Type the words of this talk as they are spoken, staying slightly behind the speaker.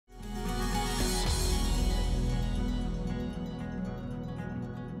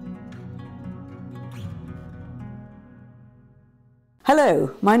Hello,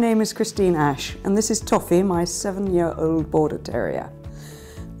 my name is Christine Ash and this is Toffee, my 7-year-old Border Terrier.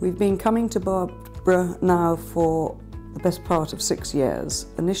 We've been coming to Barbara now for the best part of 6 years.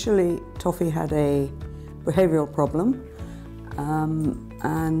 Initially, Toffee had a behavioural problem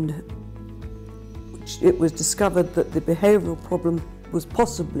and it was discovered that the behavioural problem was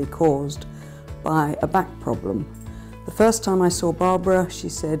possibly caused by a back problem. The first time I saw Barbara, she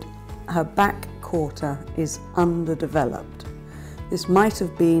said her back quarter is underdeveloped. This might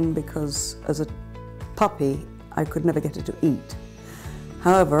have been because as a puppy I could never get her to eat.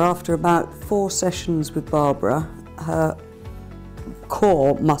 However, after about 4 sessions with Barbara, her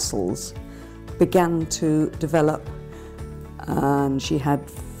core muscles began to develop and she had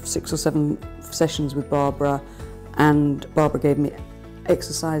 6 or 7 sessions with Barbara, and Barbara gave me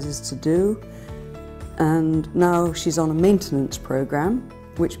exercises to do, and now she's on a maintenance program,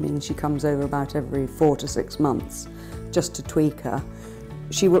 which means she comes over about every 4 to 6 months just to tweak her.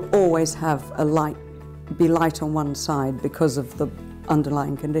 She will always have be light on one side because of the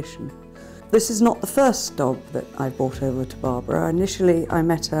underlying condition. This is not the first dog that I brought over to Barbara. Initially I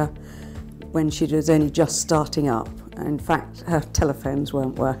met her when she was only just starting up. In fact, her telephones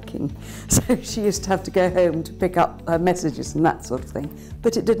weren't working, so she used to have to go home to pick up her messages and that sort of thing.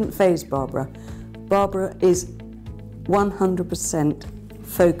 But it didn't faze Barbara. Barbara is 100%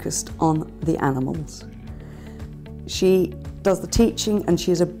 focused on the animals. She does the teaching and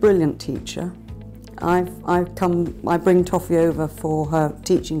she is a brilliant teacher. I bring Toffee over for her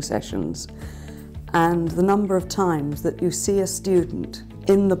teaching sessions, and the number of times that you see a student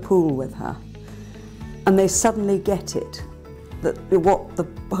in the pool with her and they suddenly get it, what the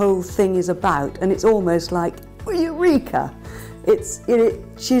whole thing is about, and it's almost like, eureka!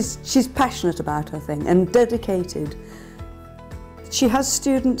 She's passionate about her thing and dedicated. She has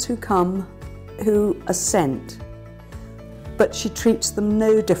students who come who assent, but she treats them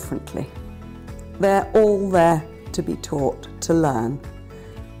no differently. They're all there to be taught, to learn.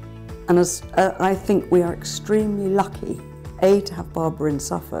 And I think we are extremely lucky, A, to have Barbara in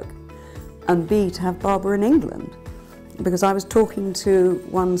Suffolk, and B, to have Barbara in England. Because I was talking to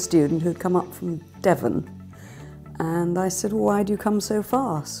one student who'd come up from Devon, and I said, well, why do you come so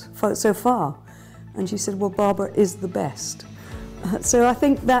far? And she said, well, Barbara is the best. So I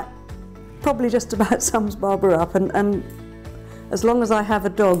think that probably just about sums Barbara up, and as long as I have a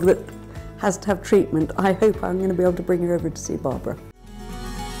dog that has to have treatment, I hope I'm going to be able to bring her over to see Barbara.